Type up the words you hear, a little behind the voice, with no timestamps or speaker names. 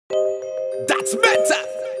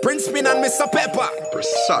Blackspyda, Prince Spin and Mr. Peppa.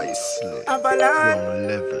 Precisely. Avalanche. Wrong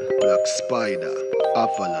level. Blackspyda,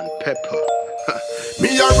 Avalanche, Peppa.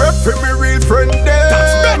 Me a rep for me real friend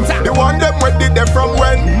them. The one them where did they from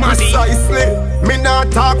when? Precisely. Me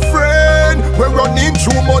not talk friend. We running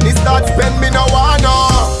through money start spend. Me no wanna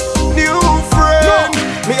new friend.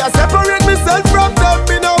 Me a separate myself from them.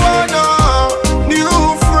 Me no wanna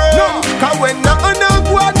new friend. Cause when nothing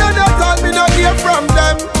go on, that's all me no hear from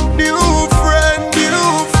them. New friend, new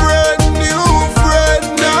friend, new friend,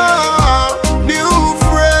 nah. New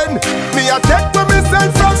friend. Me a take to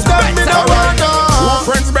myself from them. Me no wanna.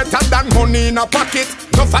 Friends better than money in a pocket.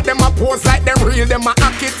 Enough of them a pose like them real, them a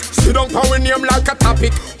act it. Sit down power name like a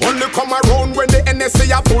topic. Only come around when the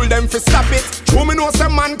NSA a pull them for stop it. True me know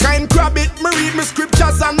some mankind grab it. Me read me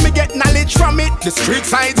scriptures and me get knowledge from it. The street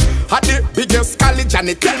sides had the biggest college and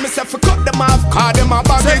it tell me say for cut them off, call them a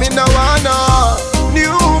baggage. Say me no wanna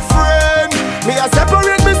new friend. Me a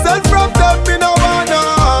separate myself from them. Me no wanna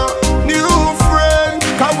new friend.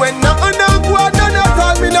 Cause when nothing go on, that's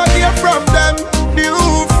all me no hear from them. New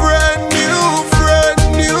friend, new friend,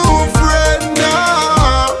 new friend,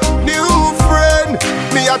 nah. New friend.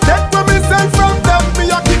 Me a take to myself from them. Me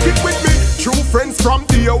a kick it with me. True friends from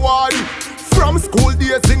day one. From school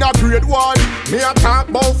days in a grade 1. Me a talk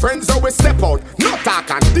about friends how we step out. No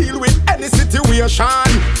talk and deal with any situation.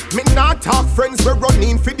 Me not talk friends we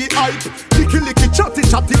running for the hype. Licky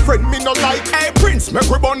chatty friend me no like. Hey Prince, make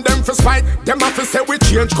we burn them for spite. Them have to say we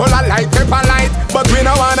change color like paper light. But we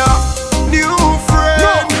no wanna new friend.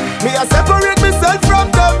 No. Me a separate myself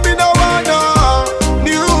from them. Me no wanna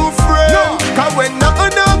new friend. No. Cause when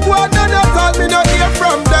nothing go on, that's all me no hear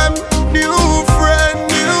from them. New friend,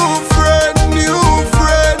 new friend, new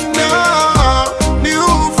friend, nah. New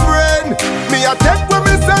friend. Me a take with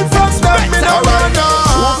myself from them. Me no wanna.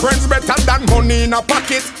 True friends better than money in a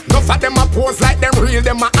pocket. Enough of them a pose like them real,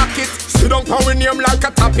 them a act it. Sit down power name like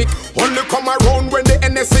a topic. Only come around when the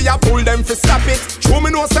NSA a pull them for stop it. True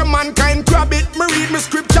me know some mankind grab it. Me read me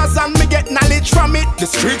scriptures and me get knowledge from it. The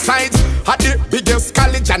street sides had the biggest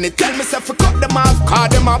college and it tell me say for cut them off, call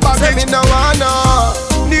them a baggage. Say me no wanna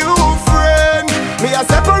new friend. Me a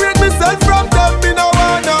separate